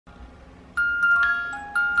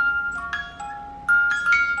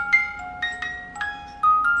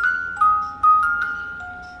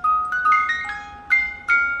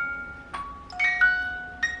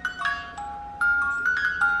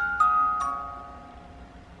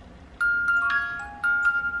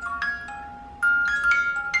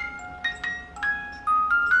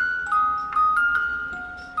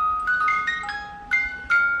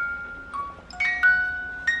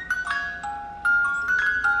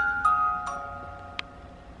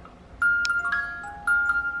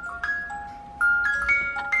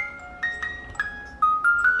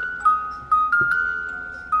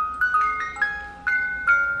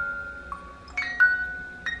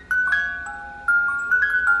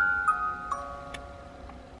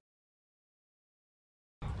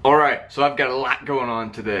Alright, so I've got a lot going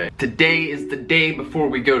on today. Today is the day before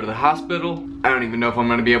we go to the hospital. I don't even know if I'm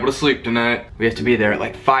gonna be able to sleep tonight. We have to be there at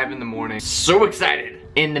like 5 in the morning. So excited!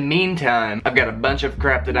 In the meantime, I've got a bunch of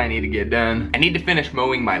crap that I need to get done. I need to finish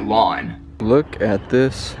mowing my lawn. Look at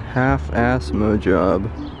this half-ass mow job.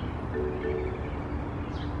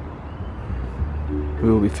 We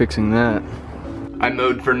will be fixing that. I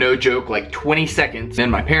mowed for no joke like 20 seconds,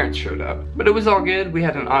 then my parents showed up. But it was all good, we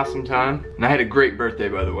had an awesome time. And I had a great birthday,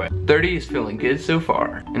 by the way. 30 is feeling good so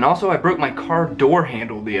far. And also I broke my car door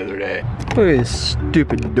handle the other day. Look at this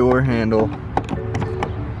stupid door handle.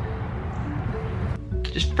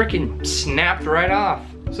 Just freaking snapped right off.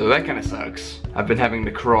 So that kind of sucks. I've been having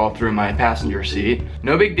to crawl through my passenger seat.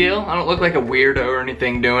 No big deal, I don't look like a weirdo or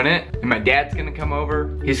anything doing it. And my dad's gonna come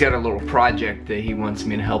over. He's got a little project that he wants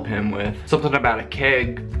me to help him with. Something about a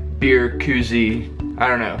keg, beer koozie. I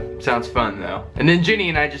don't know, sounds fun though. And then Jenny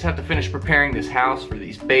and I just have to finish preparing this house for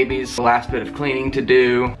these babies. The last bit of cleaning to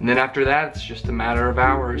do. And then after that, it's just a matter of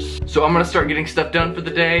hours. So I'm gonna start getting stuff done for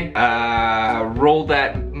the day. Roll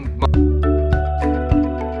that.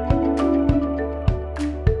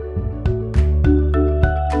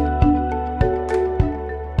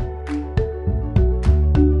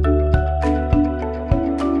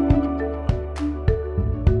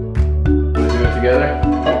 Together.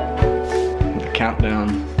 The countdown.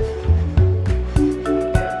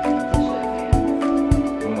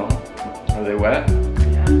 Oh, are they wet?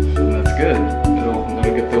 Yeah. That's good. It'll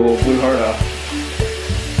get the little blue heart off.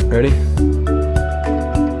 Ready?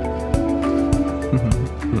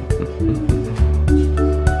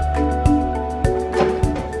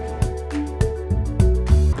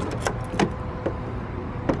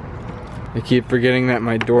 I keep forgetting that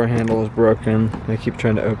my door handle is broken. I keep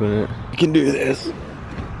trying to open it. You can do this.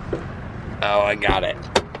 Oh, I got it.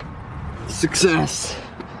 Success.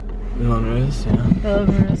 Miller's, yeah.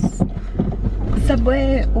 Miller's,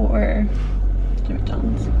 Subway, or Jimmy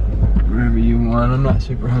John's. Wherever you want. I'm not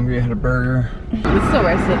super hungry. I had a burger. It's the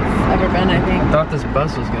worst it's ever been, I think. I thought this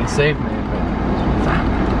bus was gonna save me, but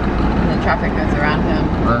And the traffic goes around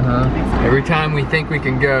him. Every time we think we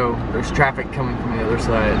can go, there's traffic coming from the other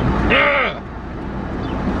side.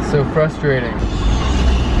 So frustrating.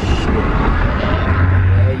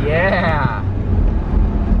 Yeah.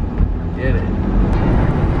 Did it.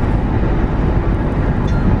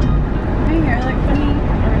 My hair look funny?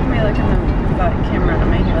 Or am I looking at the body camera and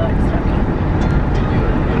my hair looks funny?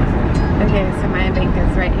 Okay, so my bank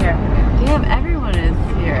is right here. Damn, everyone is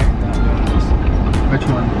here. Which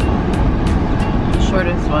one? The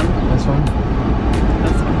shortest one. This one?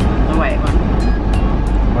 This one. The white one.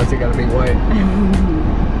 Why's it gotta be white?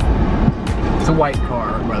 It's a white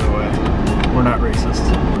car, by the way. We're not racist.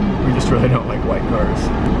 We just really don't like white cars.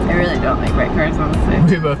 I really don't like white cars,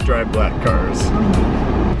 honestly. We both drive black cars.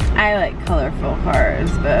 I like colorful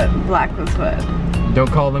cars, but black was what?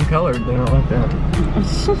 Don't call them colored, they don't like that.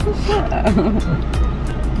 Shut up.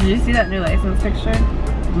 Did you see that new license picture?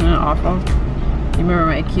 Isn't that awful? You remember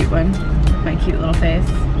my cute one? My cute little face?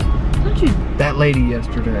 Don't you? That lady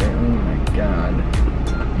yesterday, oh my god.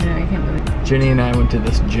 No, I can't believe it. Jenny and I went to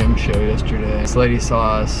this gym show yesterday. This lady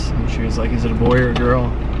saw us and she was like, is it a boy or a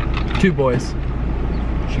girl? 2 boys.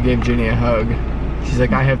 She gave Jenny a hug. She's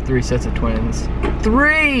like, I have 3 sets of twins.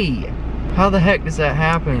 3! How the heck does that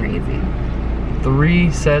happen? Crazy. 3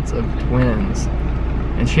 sets of twins.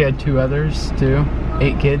 And she had 2 others too.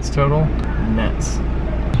 8 kids total. Nuts.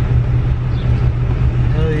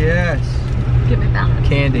 Hell yes. Give me that.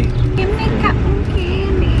 Candy. Give me cotton candy.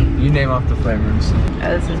 You name off the flavors.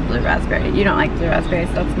 Oh, this is blue raspberry. You don't like blue raspberry,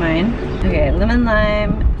 so that's mine. Okay, lemon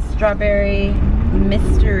lime, strawberry,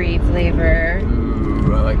 mystery flavor.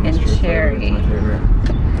 Ooh, I like mystery and cherry. flavor.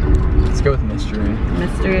 It's my favorite. Let's go with mystery.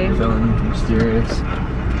 Mystery. Feeling mysterious.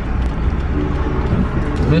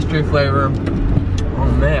 Mystery flavor.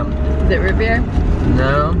 Oh man. Is it root beer?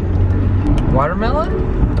 No. Watermelon?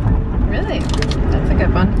 Really? That's a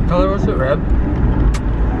good one. Color was it? Red?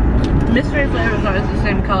 Mystery flavor is always the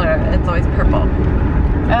same color. It's always purple.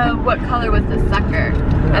 What color was the sucker?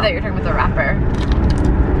 Yeah. I thought you were talking about the wrapper.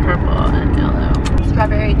 Purple and yellow.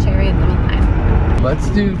 Strawberry, cherry, and lemon lime. Let's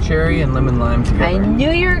do cherry and lemon lime together. I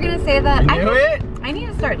knew you were gonna say that. You knew it? I need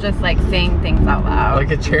to start just like saying things out loud.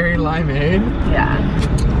 Like a cherry limeade? Yeah.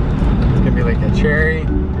 It's gonna be like a cherry.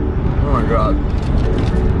 Oh my god.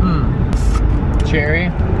 Cherry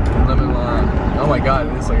and lemon lime. Oh my god,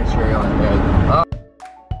 it is like a cherry limeade. Oh.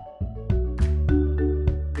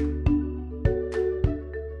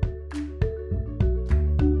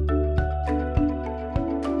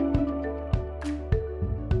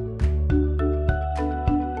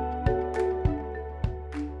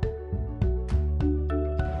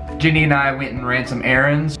 Ginny and I went and ran some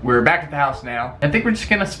errands. We're back at the house now. I think we're just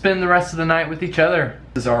gonna spend the rest of the night with each other.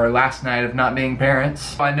 This is our last night of not being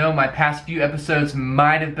parents. I know my past few episodes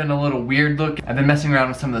might have been a little weird looking. I've been messing around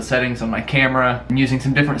with some of the settings on my camera and using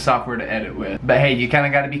some different software to edit with. But hey, you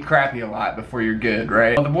kinda gotta be crappy a lot before you're good,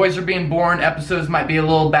 right? While the boys are being born, episodes might be a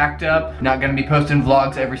little backed up. Not gonna be posting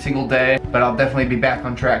vlogs every single day, but I'll definitely be back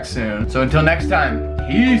on track soon. So until next time,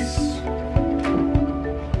 peace!